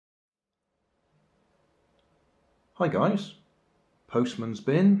Hi guys, Postman's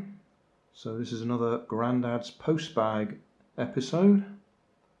Bin. So this is another Grandad's Postbag episode.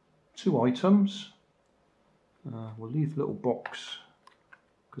 2 items. We'll leave the little box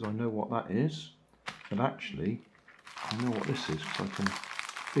because I know what that is. But actually, I know what this is because I can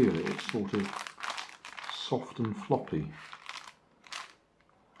feel it. It's sort of soft and floppy.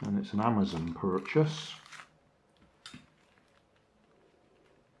 And it's an Amazon purchase.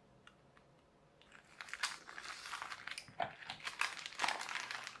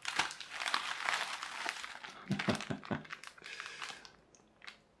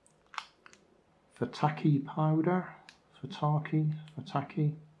 Fatakdi powder,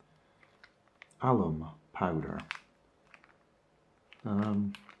 Fatakdi alum powder.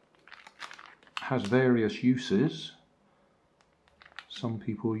 Has various uses. Some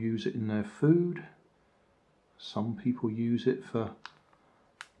people use it in their food. Some people use it for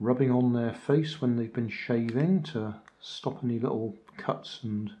rubbing on their face when they've been shaving to stop any little cuts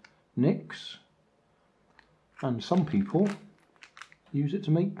and nicks. And some people use it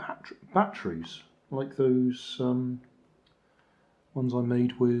to make batteries, like those ones I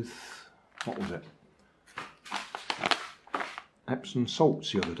made with, what was it? Epsom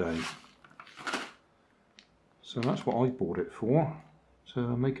salts the other day. So that's what I bought it for,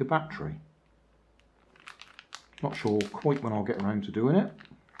 to make a battery. Not sure quite when I'll get around to doing it,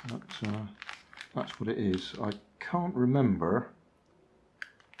 but that's what it is. I can't remember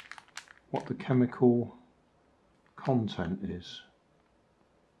what the chemical content is.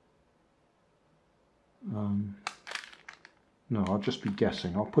 No, I'll just be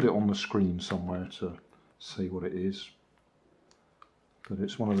guessing. I'll put it on the screen somewhere to say what it is. But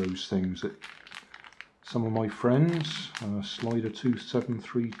it's one of those things that some of my friends, Slider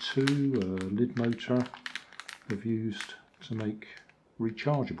 2732, lid motor, have used to make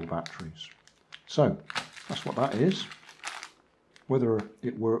rechargeable batteries. So that's what that is. Whether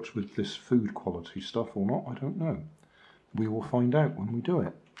it works with this food quality stuff or not, I don't know. We will find out when we do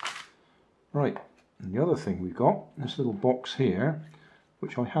it. Right. And the other thing we've got, this little box here,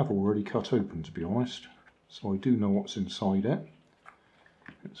 which I have already cut open to be honest, so I do know what's inside it.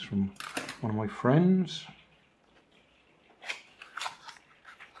 It's from one of my friends.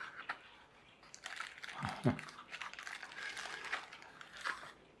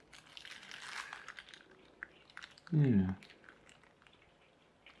 Yeah.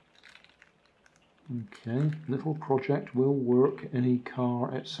 Okay, little project will work any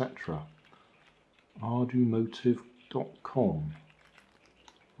car, etc. ardumotive.com,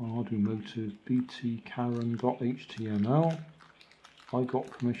 ardumotive btkaren.html. I got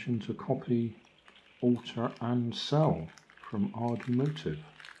permission to copy, alter and sell from Ardumotive.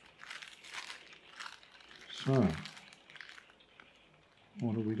 So,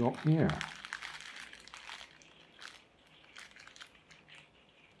 what have we got here?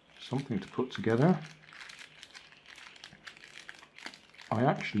 Something to put together. I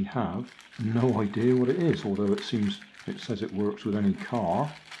actually have no idea what it is, although it says it works with any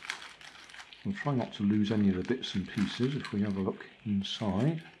car. We'll try not to lose any of the bits and pieces if we have a look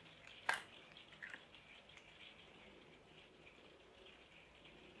inside.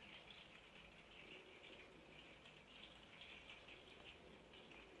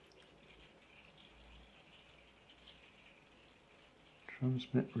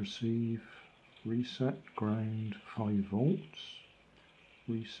 Transmit, receive, reset, ground, 5 volts.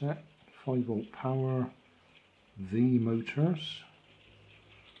 Reset, 5 volt power, V motors,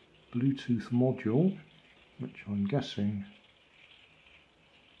 Bluetooth module, which I'm guessing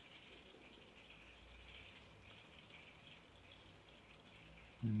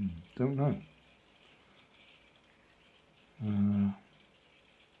don't know.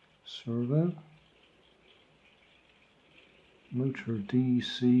 Servo, motor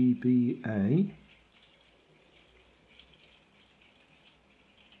DCBA.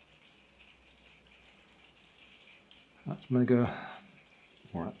 That's Mega,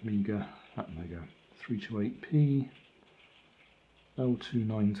 or at Mega, 328P,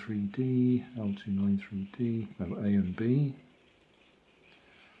 L293D, L293D, no, A and B.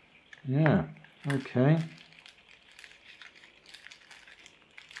 Yeah, okay.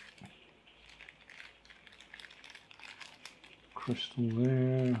 Crystal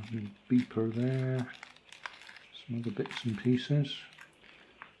there, beeper there, some other bits and pieces.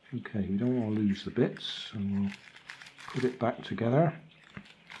 Okay, we don't want to lose the bits, so we'll put it back together.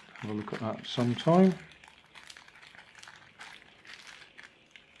 Have a look at that sometime.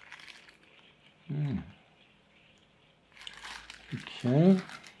 Okay,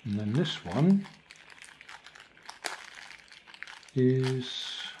 and then this one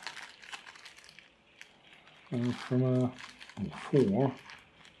is from a, or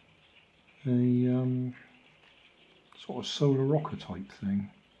for a sort of solar rocker type thing,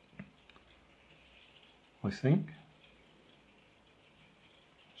 I think.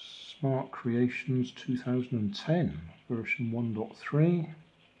 Smart Creations 2010 version 1.3.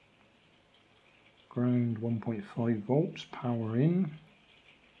 Ground 1.5 volts, power in.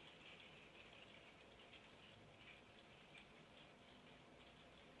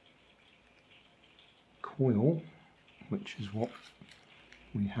 Coil, which is what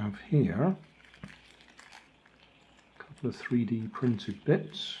we have here. A couple of 3D printed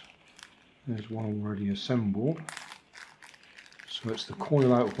bits. There's one already assembled. So it's the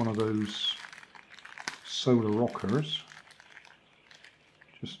coil out of one of those solar rockers,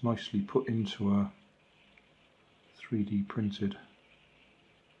 just nicely put into a 3D printed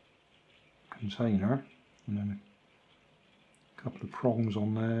container, and then a couple of prongs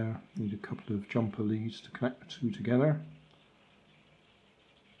on there. Need a couple of jumper leads to connect the two together,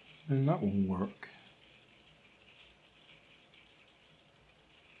 and that will work.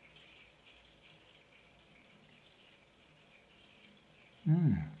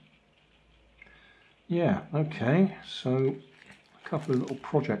 Yeah, okay, so a couple of little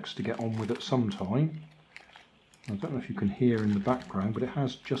projects to get on with at some time. I don't know if you can hear in the background, but it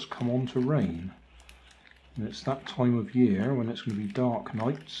has just come on to rain. And it's that time of year when it's going to be dark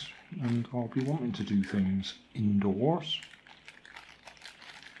nights, and I'll be wanting to do things indoors.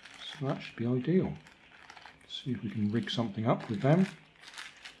 So that should be ideal. Let's see if we can rig something up with them.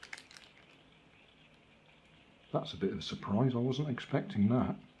 That's a bit of a surprise, I wasn't expecting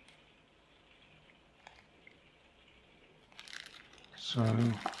that. So,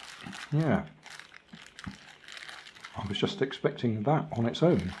 yeah, I was just expecting that on its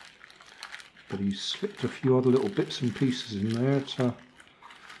own, but he's slipped a few other little bits and pieces in there to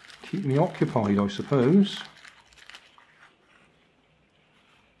keep me occupied, I suppose.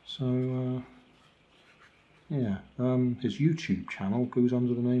 So, yeah, his YouTube channel goes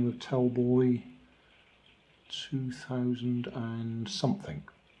under the name of Tellboy 2000 and something.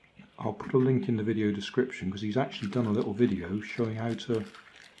 I'll put a link in the video description because he's actually done a little video showing how to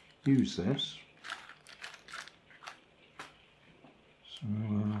use this. So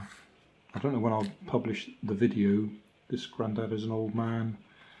I don't know when I'll publish the video, this Grandad is an Old Man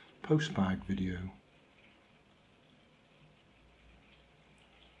Postbag video,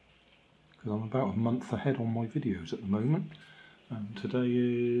 because I'm about a month ahead on my videos at the moment, and today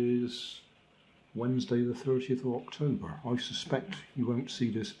is Wednesday the 30th of October. I suspect you won't see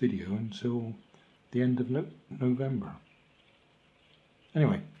this video until the end of November.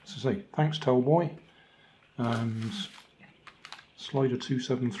 Anyway, as I say, thanks Tellboy, and Slider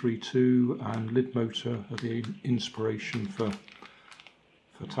 2732 and lid motor are the inspiration for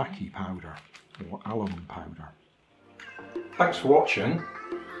Fatakdi powder, or alum powder. Thanks for watching.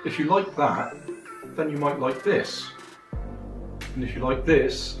 If you like that, then you might like this. And if you like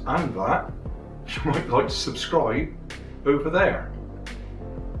this and that, you might like to subscribe over there.